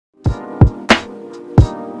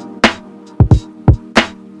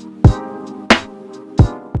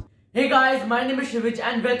Hey guys, my name is Shivij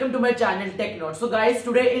and welcome to my channel TechNaut. So guys,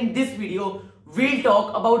 today in this video, we'll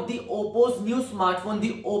talk about the Oppo's new smartphone,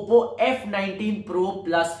 the Oppo F19 Pro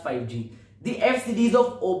plus 5G. The F series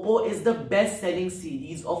of Oppo is the best selling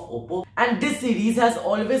series of Oppo and this series has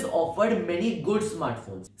always offered many good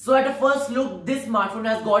smartphones. So at a first look, this smartphone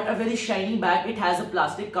has got a very shiny back. It has a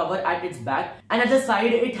plastic cover at its back and at the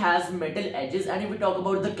side it has metal edges, and if we talk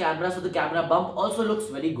about the camera, so the camera bump also looks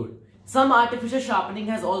very good. Some artificial sharpening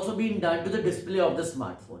has also been done to the display of the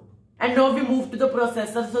smartphone. And now we move to the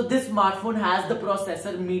processor. So this smartphone has the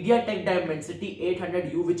processor Tek Dimensity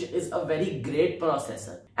 800U, which is a very great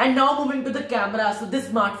processor. And now moving to the camera. So this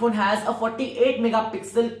smartphone has a 48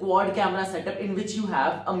 megapixel quad camera setup in which you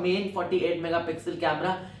have a main 48 megapixel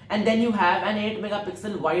camera and then you have an 8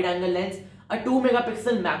 megapixel wide angle lens, a 2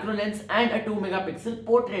 megapixel macro lens and a 2 megapixel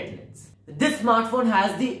portrait lens. This smartphone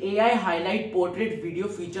has the AI highlight portrait video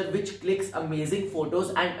feature which clicks amazing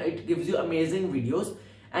photos and it gives you amazing videos,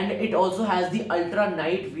 and it also has the ultra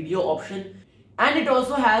night video option, and it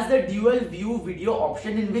also has the dual view video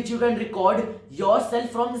option in which you can record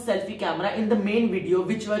yourself from the selfie camera in the main video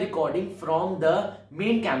which you are recording from the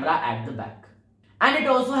main camera at the back. And it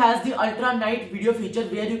also has the ultra night video feature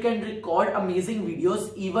where you can record amazing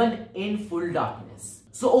videos even in full darkness.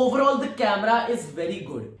 So overall the camera is very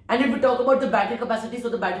good. And if we talk about the battery capacity, so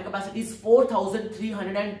the battery capacity is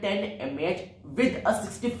 4310 mAh with a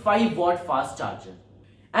 65 watt fast charger.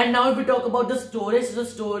 And now if we talk about the storage, so the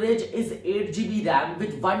storage is 8GB RAM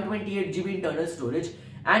with 128GB internal storage,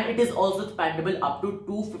 and it is also expandable up to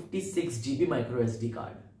 256GB micro SD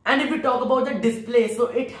card. And if we talk about the display, so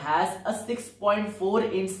it has a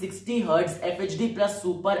 6.4 inch 60Hz FHD plus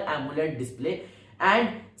Super AMOLED display.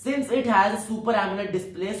 And since it has a Super AMOLED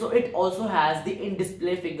display, so it also has the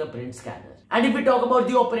in-display fingerprint scanner. And if we talk about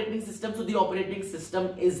the operating system, so the operating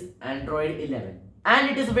system is Android 11. And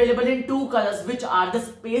it is available in two colors, which are the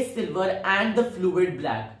space silver and the fluid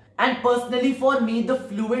black. And personally for me, the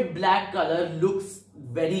fluid black color looks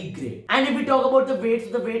very great. And if we talk about the weight, so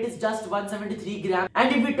the weight is just 173 grams.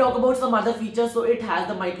 And if we talk about some other features, so it has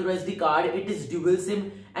the micro SD card, it is dual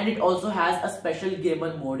SIM, and it also has a special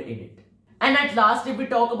gamer mode in it. And at last, if we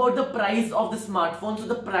talk about the price of the smartphone, so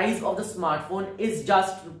the price of the smartphone is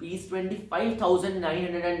just rupees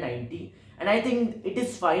 25,990, and I think it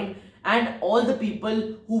is fine. And all the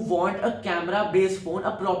people who want a camera based phone,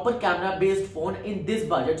 a proper camera based phone in this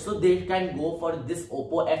budget, so they can go for this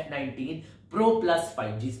Oppo F19 Pro plus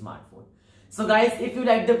 5G smartphone. So guys, if you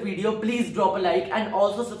like the video, please drop a like and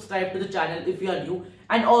also subscribe to the channel if you are new,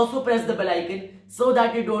 and also press the bell icon so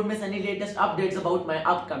that you don't miss any latest updates about my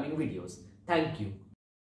upcoming videos. Thank you.